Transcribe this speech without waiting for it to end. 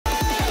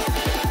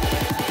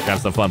Have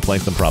some fun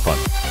playing some prop hunt.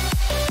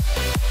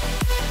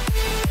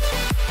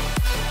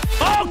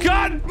 Oh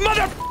God,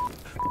 mother!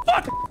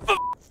 Fuck!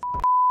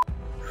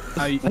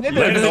 Ladies and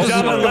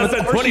gentlemen, less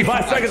than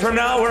 25 seconds from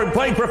now, we're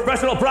playing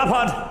professional prop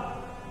hunt.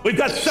 We've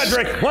got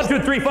Cedric,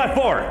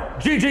 12354,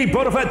 GG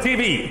Bonafide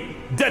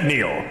TV, Dead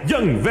Neil,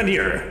 Young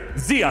Veneer,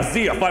 Zia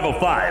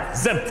 505,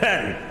 Zeb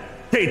 10,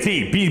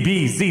 KT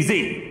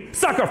BBZZ,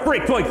 Soccer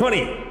Freak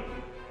 2020,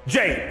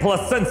 Jay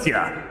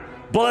Placencia,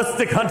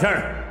 Ballistic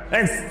Hunter,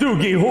 and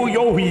Stoogie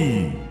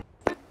Huyohi.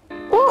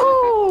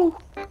 Woohoo!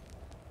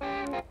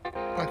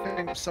 I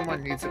think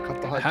someone needs a cup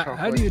of hot chocolate.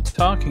 How do you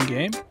talk in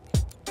game?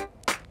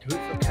 Do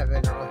it for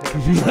Kevin or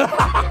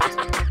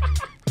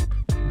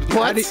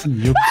What?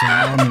 You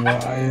tell me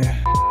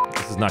why.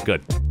 This is not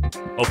good.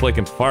 Hopefully I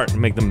can fart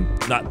and make them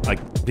not like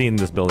be in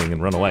this building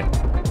and run away.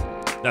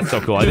 That's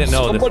so cool. I didn't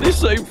know this. Somebody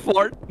say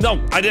fart.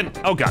 No, I didn't.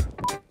 Oh God.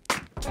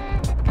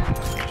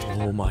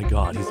 Oh my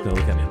God. He's gonna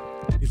look at me.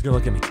 He's gonna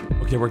look at me.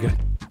 Okay, we're good.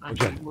 We're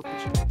good.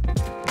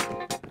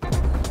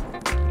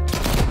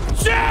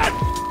 Shit!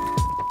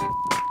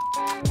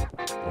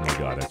 Oh my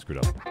God, I screwed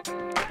up.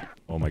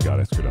 Oh my God,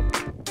 I screwed up.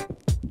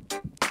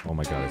 Oh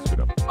my God, I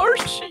screwed up.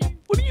 Arshee,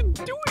 what are you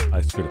doing?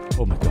 I screwed up.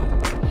 Oh my God.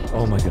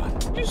 Oh my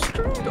God. You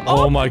screwed up.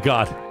 Oh my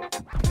God. Oh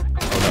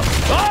no.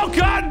 Oh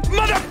God,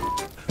 mother!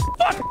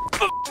 Fuck!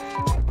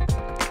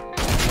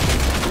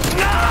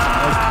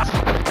 No!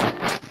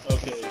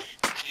 Okay.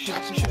 You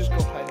should just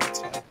go hide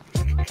outside.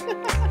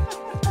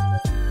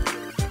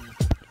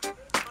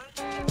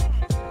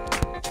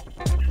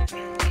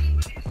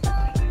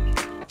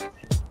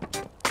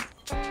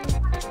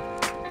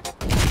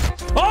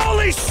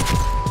 Holy sh!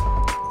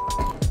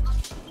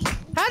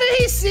 How did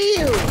he see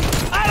you?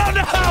 I don't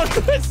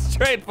know! It's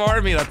straight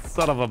for me, that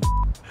son of a...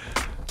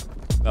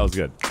 That was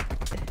good.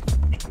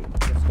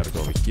 Just gotta go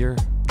over here.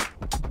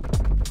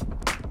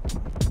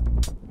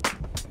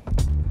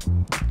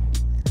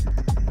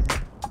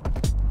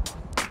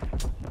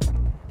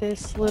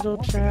 This little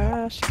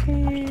trash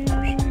can.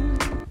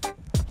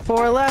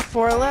 4 left,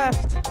 4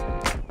 left.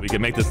 We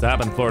can make this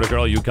happen, Florida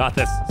girl. You got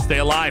this. Stay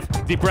alive.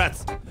 Deep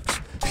breaths.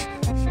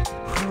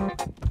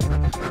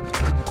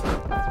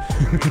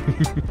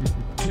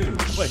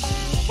 Wait,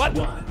 what?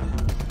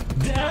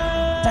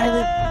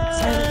 Silent.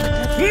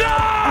 No!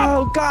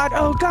 Oh God,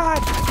 oh God,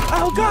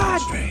 oh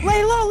God!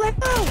 Lay low, lay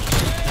low!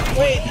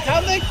 Wait,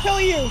 how'd they kill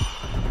you?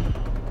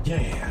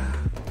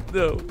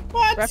 No.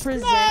 What?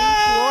 Representing No!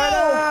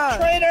 Florida!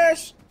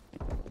 Traitors!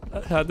 I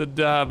had to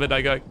dab and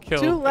I got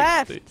killed. 2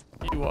 left.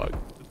 Ewogx.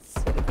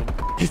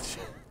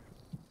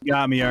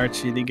 Got me,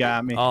 Archie. They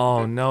got me.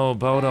 Oh no,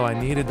 Bodo, I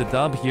needed the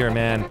dub here,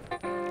 man.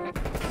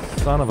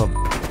 Son of a...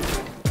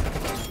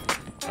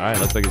 Alright,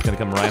 looks like he's gonna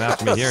come right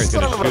after me here. He's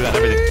gonna shoot at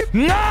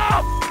everything.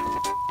 No!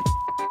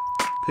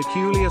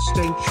 Peculiar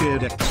State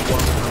cheered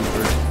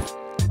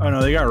X100. Oh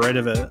no, they got rid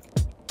of it.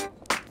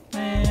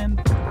 Man.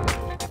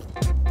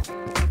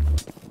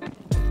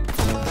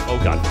 Oh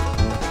God.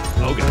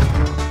 Oh God.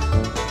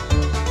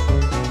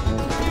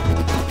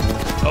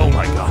 Oh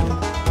my God.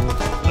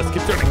 Let's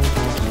keep turning.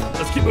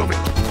 Let's keep moving.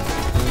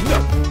 No.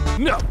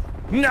 No.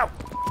 No.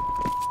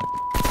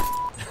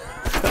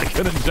 I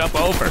couldn't jump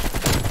over.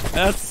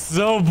 That's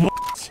so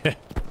bullshit.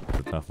 It's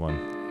a tough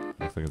one.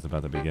 Looks like it's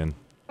about to begin.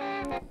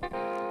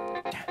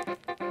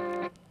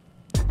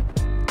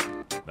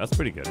 That's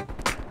pretty good.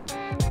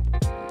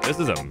 This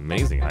is an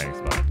amazing hiding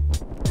spot.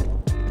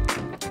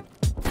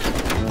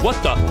 What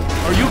the?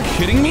 Are you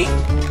kidding me?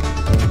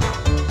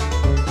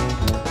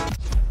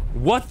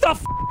 What the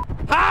f?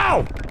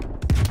 How?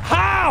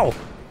 How?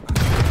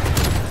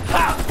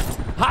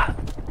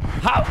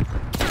 How?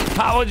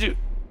 How would you?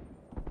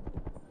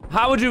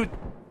 How would you?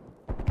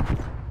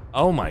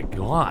 Oh my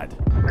God.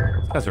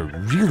 These guys are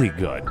really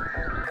good.